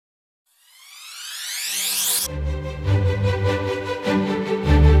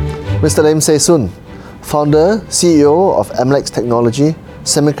Mr. Lim Say Soon, founder, CEO of Amlex Technology,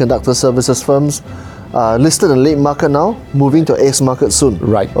 semiconductor services firms, listed in late market now, moving to ACE market soon.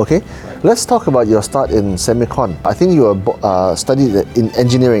 Right. Okay. Let's talk about your start in semicon. I think you were studied in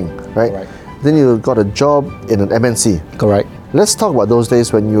engineering, right? Right. Then you got a job in an MNC. Correct. Let's talk about those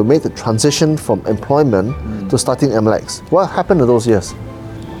days when you made the transition from employment to starting Amlex. What happened to those years?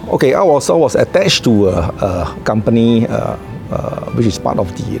 Okay, I was attached to a company which is part of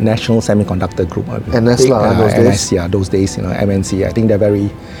the National Semiconductor Group. NS those days. NS, yeah, those days, MNC. I think they're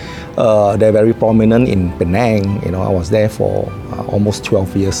very prominent in Penang. I was there for almost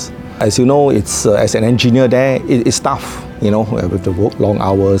 12 years. As you know, it's as an engineer there, it's tough. With the work, long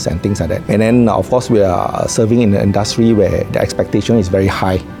hours and things like that. And then, of course, we are serving in an industry where the expectation is very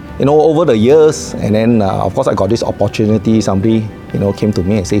high. Over the years, and then, of course, I got this opportunity. Somebody, came to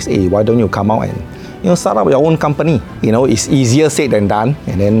me and says, "Hey, why don't you come out and, start up your own company?" It's easier said than done.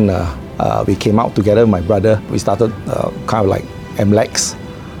 And then we came out together with my brother. We started kind of like Amlex.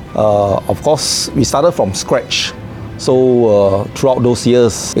 Of course, we started from scratch. So throughout those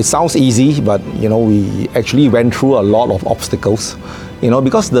years, it sounds easy, but we actually went through a lot of obstacles.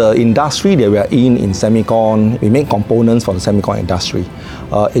 Because the industry that we are in semicon, we make components for the semicon industry.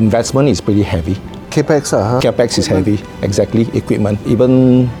 Investment is pretty heavy. CapEx, CapEx is heavy, exactly. Equipment,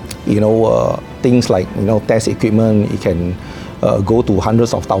 even things like test equipment, it can go to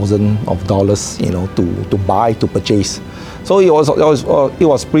hundreds of thousands of dollars, to buy, to purchase. So it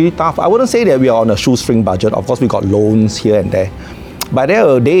was pretty tough. I wouldn't say that we are on a shoestring budget. Of course, we got loans here and there. But there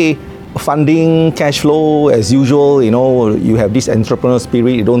are day funding, cash flow, as usual. You have this entrepreneurial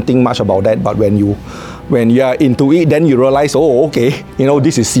spirit. You don't think much about that. But when you are into it, then you realize, oh, okay,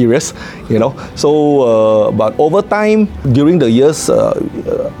 this is serious. So but over time, during the years,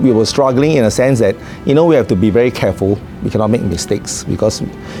 we were struggling in a sense that we have to be very careful. We cannot make mistakes because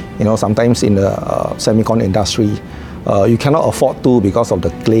sometimes in the semicon industry, you cannot afford to because of the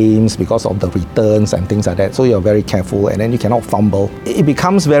claims, because of the returns and things like that. So you're very careful, and then you cannot fumble. It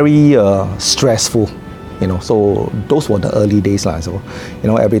becomes very stressful. So those were the early days. So,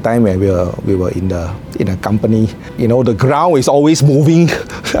 every time when we were in a company, the ground is always moving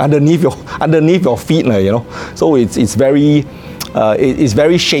underneath your feet. So it's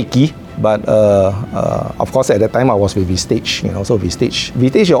very shaky. But of course, at that time I was with Vistage. So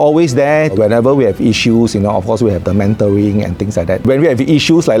Vistage are always there whenever we have issues. Of course, we have the mentoring and things like that. When we have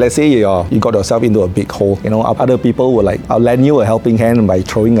issues, like let's say you got yourself into a big hole, other people will I'll lend you a helping hand by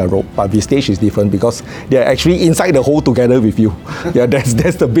throwing a rope. But Vistage is different because they're actually inside the hole together with you. Yeah, that's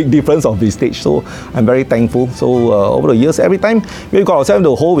the big difference of Vistage. So I'm very thankful. So over the years, every time we got ourselves into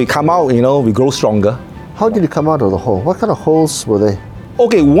the hole, we come out. We grow stronger. How did you come out of the hole? What kind of holes were they?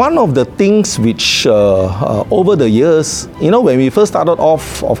 Okay, one of the things which over the years, when we first started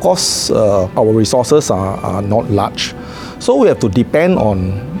off, of course, our resources are not large. So we have to depend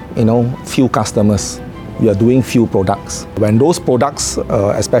on, few customers. We are doing few products. When those products,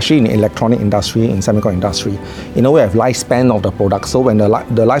 especially in the electronic industry, in semiconductor industry, we have lifespan of the product. So when the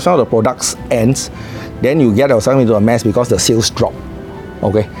lifespan of the products ends, then you get yourself into a mess because the sales drop.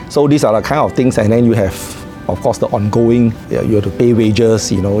 Okay, so these are the kind of things, and then you have, of course, the ongoing, you have to pay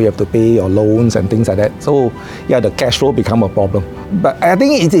wages, you have to pay your loans and things like that. So, yeah, the cash flow become a problem. But I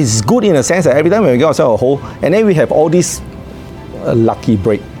think it is good in a sense that every time we get ourselves a hole, and then we have all this lucky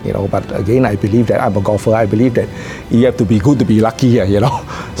break, But again, I believe that I'm a golfer. I believe that you have to be good to be lucky,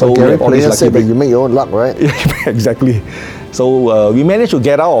 So we have all these lucky breaks. You make your own luck, right? Exactly. So we managed to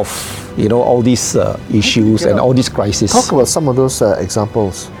get out of, all these issues and all these crises. Talk about some of those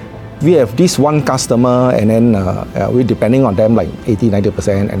examples. We have this one customer, and then we're depending on them like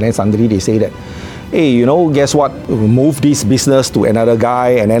 80-90%, and then suddenly they say that, hey, guess what? We'll move this business to another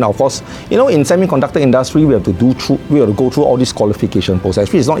guy, and then of course, in semiconductor industry, we have to go through all this qualification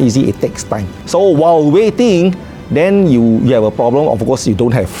process, which is not easy. It takes time. So while waiting, then you have a problem. Of course, you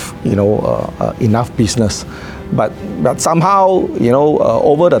don't have enough business. But somehow,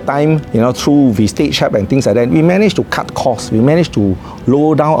 over the time, through Vistage help and things like that, we managed to cut costs. We managed to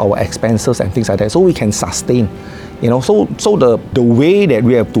lower down our expenses and things like that, so we can sustain. So the way that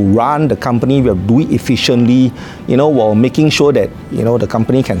we have to run the company, we have to do it efficiently, while making sure that the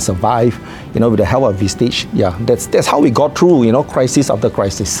company can survive, with the help of Vistage. Yeah, that's how we got through, crisis after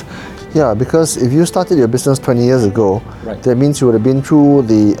crisis. Yeah, because if you started your business 20 years ago, right, that means you would have been through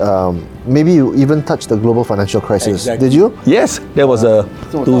the, maybe you even touched the global financial crisis. Exactly. Did you? Yes, there was a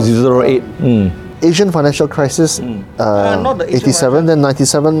 2008. Asian financial crisis, not the Asian 87, then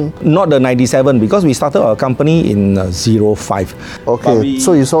 97. Not the 97, because we started our company in 05. Okay,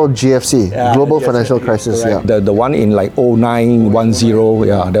 so you saw GFC, global financial crisis, correct. yeah. The one in like 09, 10,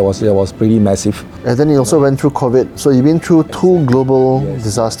 yeah, that was pretty massive. And then you also went through COVID. So you've been through two global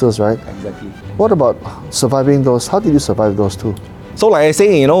disasters, right? Exactly. What about surviving those? How did you survive those two? So like I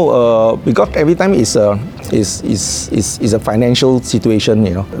say, because every time is a financial situation,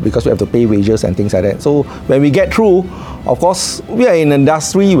 because we have to pay wages and things like that. So when we get through, of course, we are in an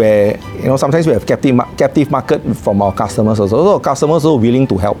industry where, sometimes we have captive market from our customers also. So our customers are willing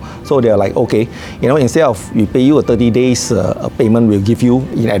to help. So they're like, okay, instead of we pay you a 30 days payment, we'll give you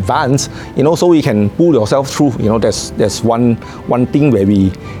in advance, so we can pull yourself through. That's one thing where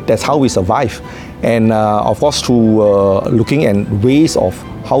that's how we survive. And of course, through looking at ways of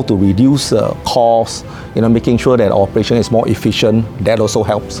how to reduce costs, making sure that our operation is more efficient, that also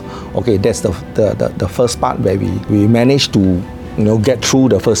helps. Okay, that's the first part where we managed to get through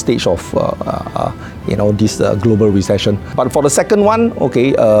the first stage of this global recession. But for the second one,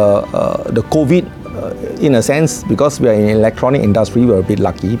 okay, the COVID. In a sense, because we are in the electronic industry, we're a bit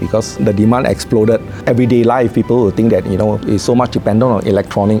lucky because the demand exploded. Everyday life, people will think that, it's so much dependent on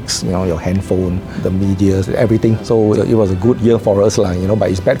electronics, your handphone, the media, everything. So it was a good year for us,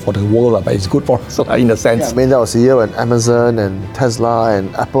 but it's bad for the world, but it's good for us in a sense. Yeah, I mean, that was a year when Amazon and Tesla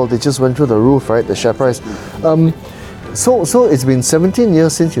and Apple, they just went through the roof, right? The share price. So it's been 17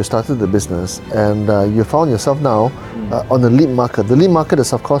 years since you started the business, and you found yourself now on the Leap market. The Leap market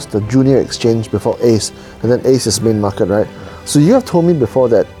is, of course, the junior exchange before ACE, and then ACE is main market, right? So you have told me before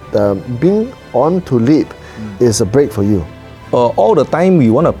that being on to Leap is a break for you. All the time, we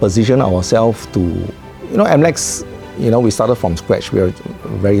want to position ourselves to, MLEX, we started from scratch. We are a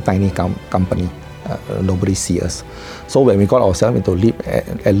very tiny company. Nobody see us. So when we got ourselves into Leap,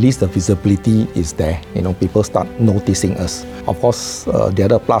 at least the visibility is there. People start noticing us. Of course, the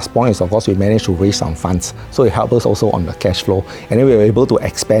other plus point is, of course, we managed to raise some funds. So it helped us also on the cash flow. And then we were able to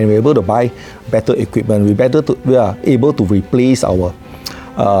expand. We were able to buy better equipment. We are able to replace our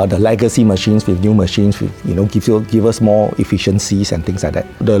the legacy machines with new machines, give us more efficiencies and things like that.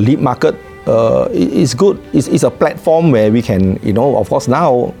 The Leap market is good. It's a platform where we can, of course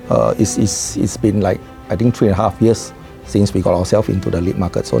now it's been like, I think 3.5 years since we got ourselves into the Leap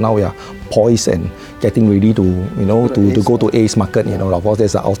market. So now we are poised and getting ready to, to go to ACE market. Of course,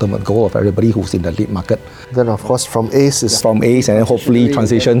 that's the ultimate goal of everybody who's in the Leap market. Then, of course, from ACE is... From ACE and then hopefully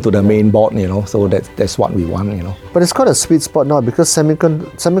transition to the main board, so that's what we want, But it's quite a sweet spot now because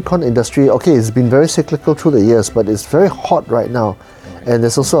semicon industry, okay, it's been very cyclical through the years, but it's very hot right now. And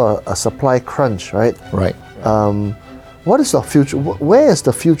there's also a supply crunch, right? Right. What is the future? Where is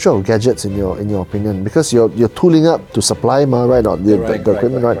the future of gadgets in your opinion? Because you're tooling up to supply, right? Or the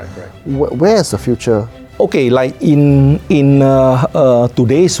equipment, right? Where is the future? Okay, like in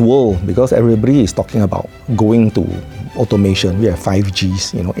today's world, because everybody is talking about going to automation, we have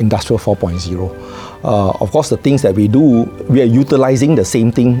 5Gs, Industrial 4.0. Of course, the things that we do, we are utilizing the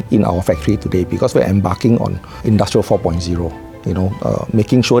same thing in our factory today because we're embarking on Industrial 4.0.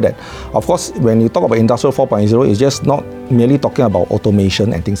 Making sure that, of course, when you talk about Industrial 4.0, it's just not merely talking about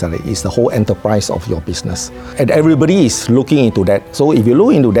automation and things like that. It's the whole enterprise of your business. And everybody is looking into that. So if you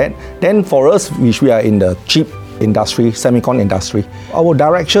look into that, then for us, which we are in the chip industry, semicon industry, our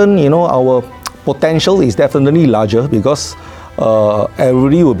direction, our potential is definitely larger because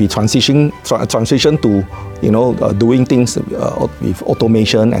everybody will be transition to doing things with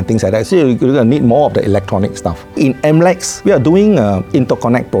automation and things like that. So you're going to need more of the electronic stuff. In MLEX, we are doing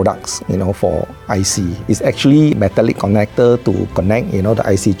interconnect products, for IC. It's actually metallic connector to connect, the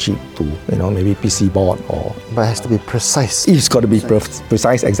IC chip to, maybe PC board or... But it has to be precise. It's got to be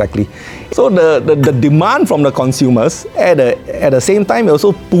precise, exactly. So the demand from the consumers at the same time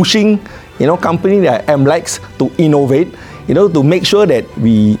also pushing, company like MLEX to innovate, to make sure that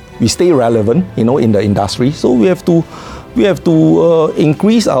we stay relevant, in the industry. So we have to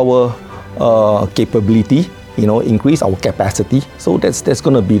increase our capability, increase our capacity. So that's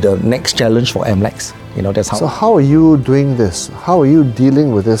going to be the next challenge for MLEX. That's how. So how are you doing this? How are you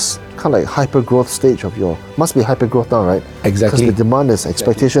dealing with this kind of like hyper growth stage of must be hyper growth now, right? Exactly. Because the demand is,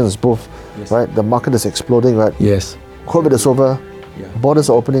 expectation is both, right? The market is exploding, right? Yes. COVID is over, borders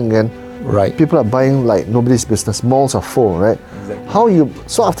are opening again. Right. People are buying like nobody's business. Malls are full, right? Exactly.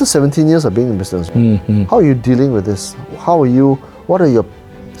 So after 17 years of being in business, how are you dealing with this? What are your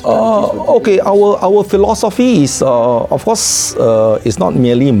okay, our philosophy is, of course, it's not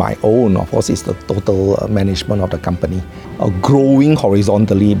merely my own. Of course, it's the total management of the company. Growing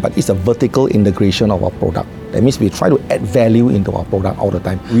horizontally, but it's a vertical integration of our product. That means we try to add value into our product all the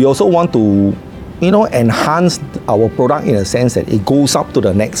time. We also want to enhance our product in a sense that it goes up to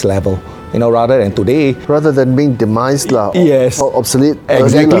the next level, rather than today. Rather than being demised lah, Yes. or obsolete.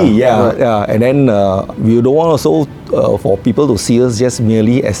 Exactly, early lah. yeah, Right. yeah. And then we don't want also for people to see us just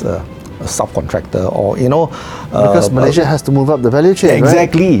merely as a subcontractor, or Because Malaysia has to move up the value chain, right?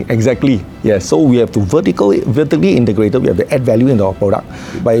 Exactly. Yeah. So we have to vertically integrated. We have to add value into our product.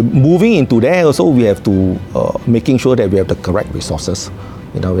 By moving into there, also we have to making sure that we have the correct resources.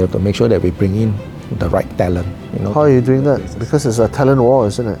 We have to make sure that we bring in the right talent. How are you doing that? Because it's a talent war,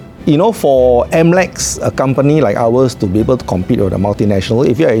 isn't it? For MLEX, a company like ours, to be able to compete with a multinational,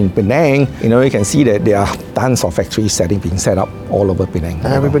 if you're in Penang, you can see that there are tons of factories being set up all over Penang.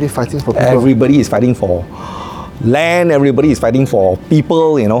 Everybody fighting for people. Everybody is fighting for land, everybody is fighting for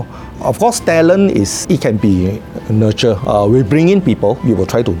people, Of course, talent it can be nurture. We bring in people, we will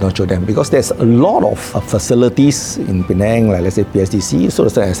try to nurture them, because there's a lot of facilities in Penang, like let's say PSDC, so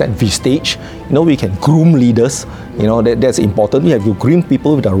as I said, V-Stage. We can groom leaders. That's important. We have to groom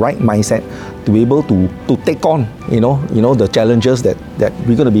people with the right mindset to be able to take on, the challenges that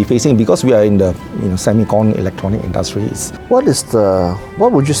we're going to be facing, because we are in the semicon electronic industries. What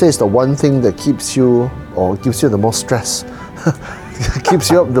would you say is the one thing that keeps you or gives you the most stress? Keeps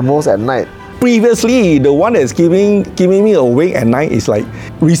you up the most at night? Previously, the one that's keeping me awake at night is like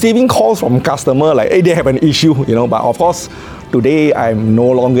receiving calls from customer like, hey, they have an issue, But of course, today I'm no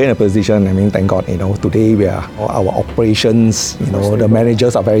longer in a position. I mean, thank God, today our operations, the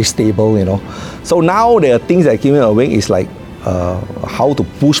managers are very stable, So now there are things that keep me awake is like how to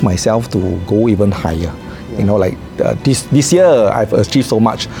push myself to go even higher. This year I've achieved so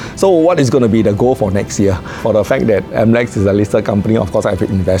much. So what is going to be the goal for next year? For the fact that MLEX is a listed company, of course I have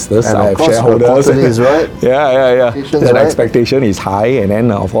investors, And I of have course, shareholders. is right. Yeah. The right? expectation is high, and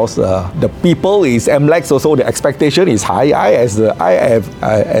then of course the people is MLEX also. The expectation is high. As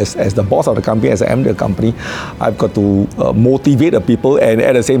the boss of the company, as I am the company, I've got to motivate the people, and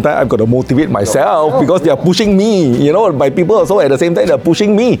at the same time I've got to motivate myself because they are pushing me. My people also at the same time they're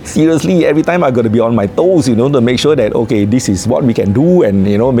pushing me. Seriously, every time I've got to be on my toes, to make sure that okay, this is what we can do, and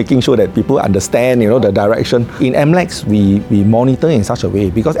making sure that people understand the direction. In MLEX, we monitor in such a way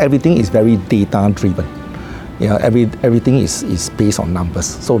because everything is very data driven. Everything is based on numbers,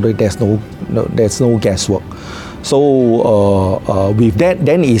 so there's no guesswork. So with that,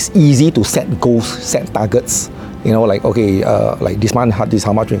 then it's easy to set goals, set targets. Like okay, like this month, this is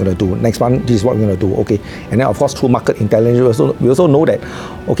how much we're going to do. Next month, this is what we're going to do. Okay, and then of course through market intelligence, we also know that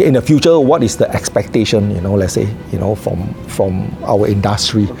okay, in the future, what is the expectation? Let's say from our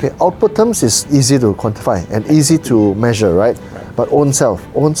industry. Okay, output terms is easy to quantify and easy to measure, right? But own self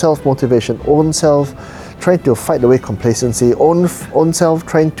motivation, own self trying to fight away complacency, own self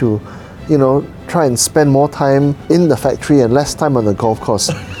trying to, try and spend more time in the factory and less time on the golf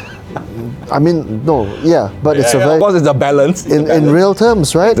course. I mean, but it's a very, of course it's a balance. in real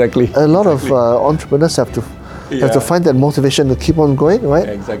terms, right? Exactly. A lot of entrepreneurs have to find that motivation to keep on going, right?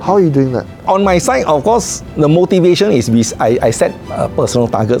 Exactly. How are you doing that? On my side, of course, the motivation is I set personal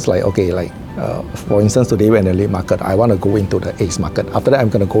targets like okay, like for instance, today we're in the late market. I want to go into the ace market. After that, I'm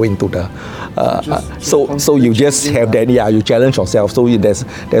going to go into the. So you just have that. Yeah, you challenge yourself. So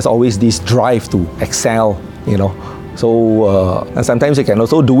there's always this drive to excel. So and sometimes you can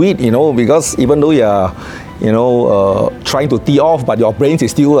also do it, because even though you're, trying to tee off, but your brain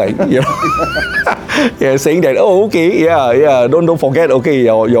is still like, saying that, oh, okay, don't forget, okay,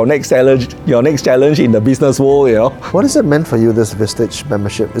 your next challenge in the business world, What has it meant for you, this V-Stage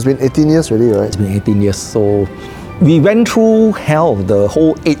membership? It's been 18 years already, right? It's been 18 years, so we went through hell, the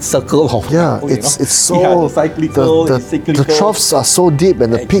whole 8 circle of hell, it's so the cyclical, the cyclical. The troughs are so deep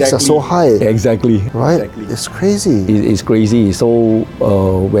and the peaks are so high. Exactly. Right? Exactly. It's crazy. It's crazy. So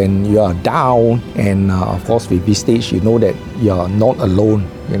when you are down, and of course with V-Stage, you know that you are not alone.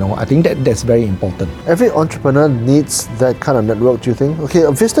 I think that's very important. Every entrepreneur needs that kind of network, do you think? Okay,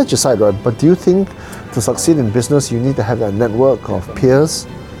 V-Stage aside, right? But do you think to succeed in business, you need to have that network of peers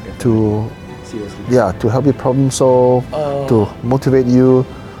to help you problem solve, to motivate you,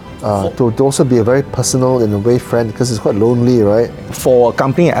 to also be a very personal, in a way, friend, because it's quite lonely, right? For a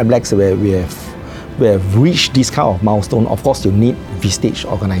company at MLEX where we have reached this kind of milestone, of course you need V-Stage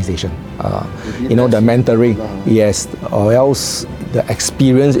organization. The mentoring, yes, or else the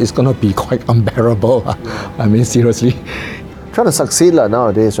experience is going to be quite unbearable. I mean, seriously. Trying to succeed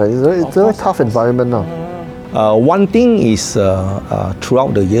nowadays, right? It's a very tough environment now. One thing is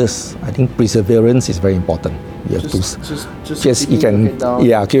throughout the years, I think perseverance is very important. You have just you can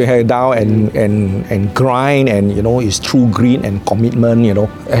keep your head down and grind, and it's through grit and commitment. You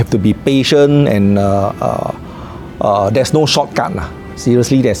have to be patient, and there's no shortcut.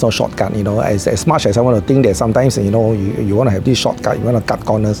 Seriously, there's no shortcut, as much as I want to think that sometimes, you want to have this shortcut, you want to cut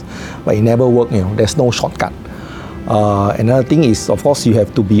corners, but it never works, there's no shortcut. Another thing is, of course, you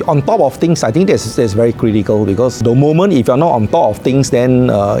have to be on top of things. I think that's very critical, because the moment if you're not on top of things, then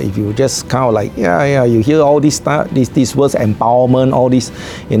if you just kind of like, you hear all these words, empowerment, all this,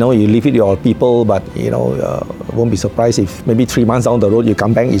 you leave it to your people, but, won't be surprised if maybe 3 months down the road you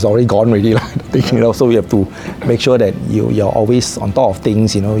come back, it's already gone already. So you have to make sure that you're always on top of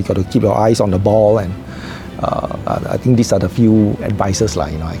things, you got to keep your eyes on the ball, and I think these are the few advices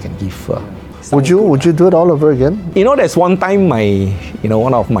I can give. Would you do it all over again? There's one time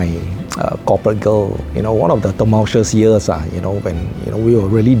one of my corporate girl, one of the tumultuous years, when we were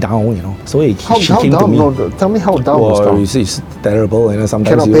really down, so she came to me. No, tell me how down was down. It's terrible,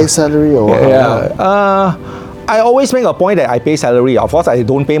 sometimes. Cannot pay salary or I always make a point that I pay salary. Of course, I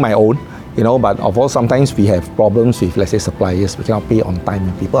don't pay my own, but of course sometimes we have problems with, let's say, suppliers. We cannot pay on time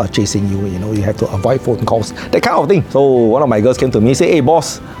and people are chasing you, you have to avoid phone calls, that kind of thing. So one of my girls came to me and said, "Hey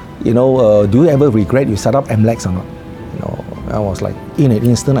boss, do you ever regret you set up MLEX or not?" I was like, in an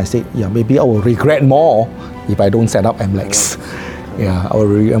instant, I said, yeah, maybe I will regret more if I don't set up MLEX. Yeah, I will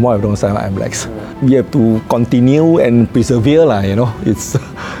regret more if I don't set up MLEX. We have to continue and persevere,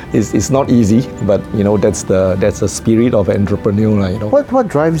 it's not easy, but that's the spirit of an entrepreneur, What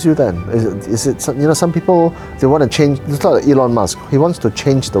drives you then? Is it some people, they want to change? It's like Elon Musk. He wants to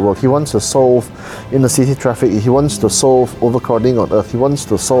change the world. He wants to solve inner city traffic. He wants to solve overcrowding on Earth. He wants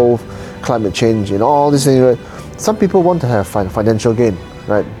to solve climate change. All these things. Right? Some people want to have financial gain,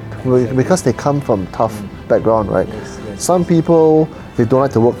 right? Because they come from tough background, right? Some people, they don't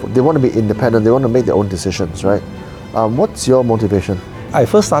like to work. They want to be independent. They want to make their own decisions, right? What's your motivation? I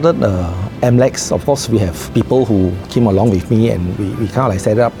first started MLEX. Of course, we have people who came along with me, and we kind of like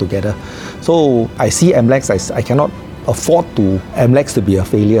set it up together. So I see MLEX, I cannot afford MLEX to be a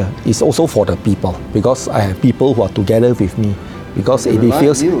failure. It's also for the people, because I have people who are together with me. Because it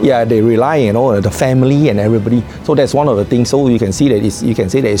feels, they rely, the family and everybody. So that's one of the things. So you can see that you can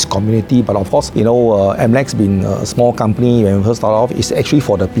say that it's community, but of course, MLEX being a small company when we first started off, it's actually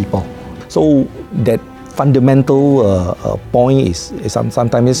for the people. So that fundamental point is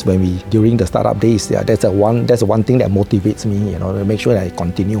sometimes when during the startup days, that's the one thing that motivates me, to make sure that I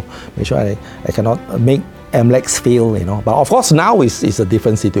continue, make sure I cannot make MLEX fail, But of course now it's a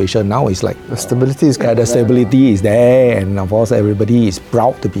different situation. Now it's like the stability is stability is there, and of course everybody is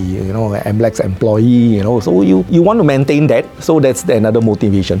proud to be an MLEX employee, So you want to maintain that. So that's another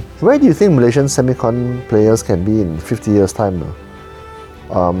motivation. Where do you think Malaysian semicon players can be in 50 years' time now?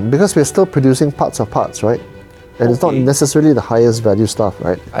 Because we're still producing parts of parts, right? And it's not necessarily the highest value stuff,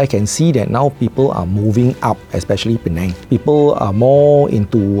 right? I can see that now people are moving up, especially Penang. People are more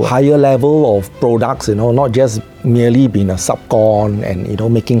into higher level of products, not just merely being a subcon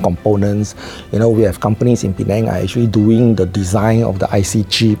and making components. We have companies in Penang are actually doing the design of the IC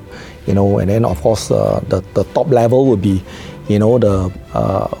chip, and then of course the top level would be the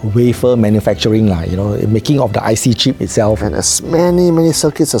wafer manufacturing, making of the IC chip itself. And as many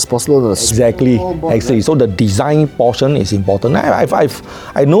circuits as possible. Exactly. So the design portion is important.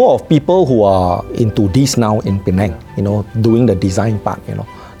 I know of people who are into this now in Penang, doing the design part,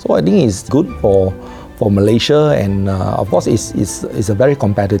 So I think it's good for Malaysia, and of course it's a very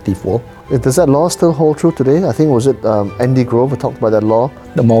competitive world. Does that law still hold true today? I think, was it Andy Grove who talked about that law?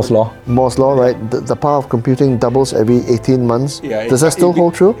 The Moore's Law. Moore's Law, right? The power of computing doubles every 18 months. Does that still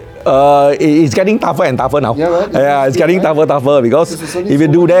hold true? It's getting tougher and tougher now. It's getting tougher because if you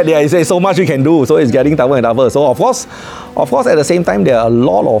do that, it's so much you can do. So it's getting tougher and tougher. So of course, at the same time, there are a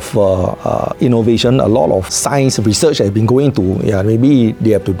lot of innovation, a lot of science research has been going to. Maybe they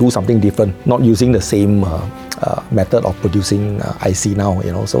have to do something different, not using the same method of producing IC now.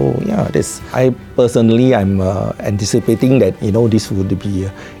 So I personally I'm anticipating that this would be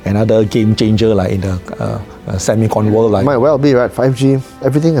another game changer in the semicon world. Might well be, right? 5G,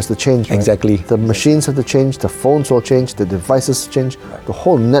 everything has to change. Right? Exactly. The machines have to change, the phones will change, the devices change, the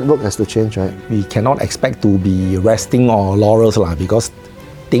whole network has to change, right? We cannot expect to be resting on our laurels because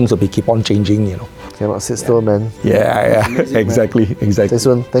things will keep on changing. Cannot sit still, man. Exactly.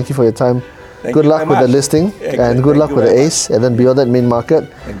 Jason, thank you for your time. Good luck with the listing, and good luck with the ACE, and then beyond that, main market,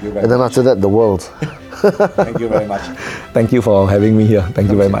 and then after that, the world. Thank you very much. Thank you for having me here.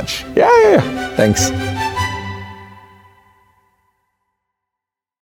 Thank you very much. Thanks.